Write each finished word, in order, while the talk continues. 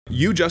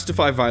you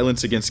justify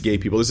violence against gay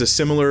people. This is a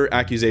similar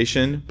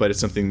accusation, but it's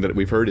something that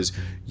we've heard is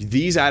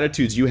these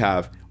attitudes you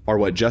have are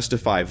what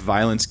justify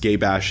violence, gay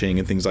bashing,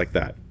 and things like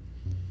that.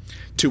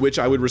 To which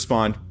I would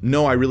respond,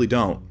 no, I really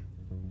don't.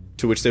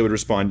 To which they would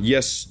respond,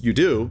 yes, you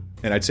do.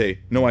 And I'd say,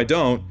 no, I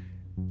don't.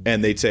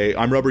 And they'd say,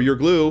 I'm rubber, you're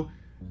glue.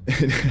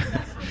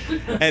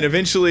 And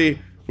eventually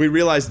we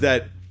realized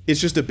that it's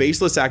just a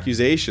baseless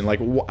accusation. Like,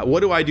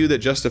 what do I do that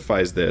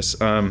justifies this?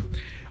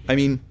 I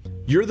mean,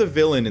 you're the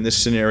villain in this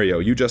scenario.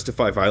 You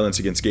justify violence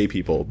against gay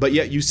people, but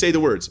yet you say the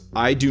words,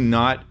 I do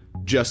not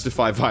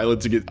justify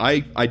violence against,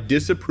 I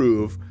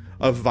disapprove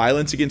of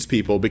violence against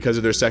people because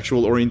of their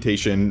sexual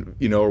orientation,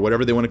 or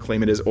whatever they want to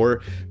claim it is,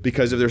 or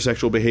because of their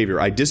sexual behavior.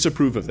 I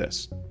disapprove of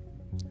this.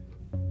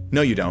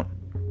 No, you don't.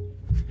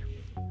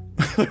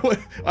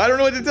 I don't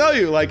know what to tell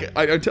you. Like,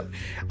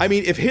 I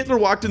mean, if Hitler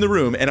walked in the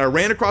room and I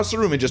ran across the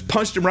room and just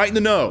punched him right in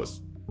the nose,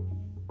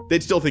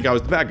 they'd still think I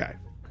was the bad guy.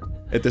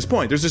 At this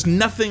point, there's just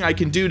nothing I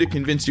can do to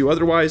convince you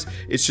otherwise.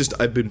 It's just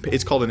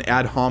it's called an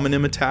ad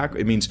hominem attack.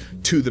 It means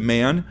to the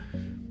man.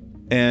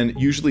 And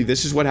usually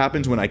this is what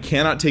happens when I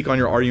cannot take on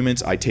your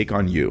arguments. I take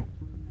on you.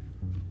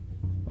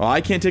 Well, I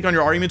can't take on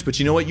your arguments, but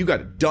you know what? You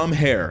got dumb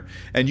hair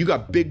and you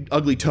got big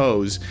ugly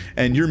toes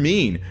and you're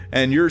mean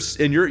and you're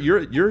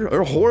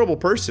a horrible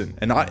person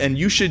and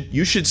you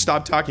should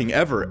stop talking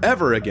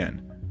ever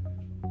again.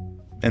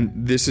 And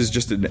this is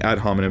just an ad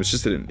hominem. It's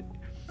just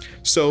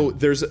so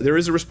there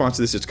is a response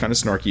to this. It's kind of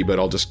snarky, but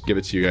I'll just give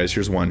it to you guys.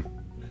 Here's one.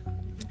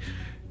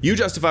 You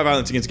justify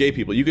violence against gay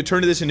people. You could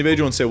turn to this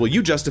individual and say, well,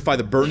 you justify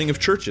the burning of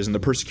churches and the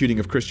persecuting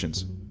of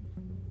Christians.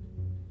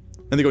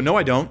 And they go, no,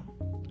 I don't.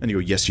 And you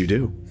go, yes, you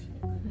do.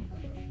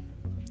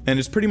 And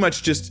it's pretty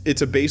much just,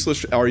 it's a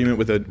baseless argument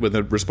with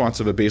a response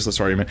of a baseless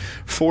argument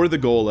for the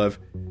goal of,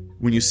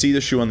 when you see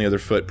the shoe on the other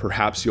foot,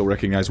 perhaps you'll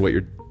recognize what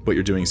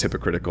you're doing is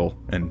hypocritical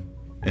and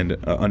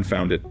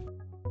unfounded.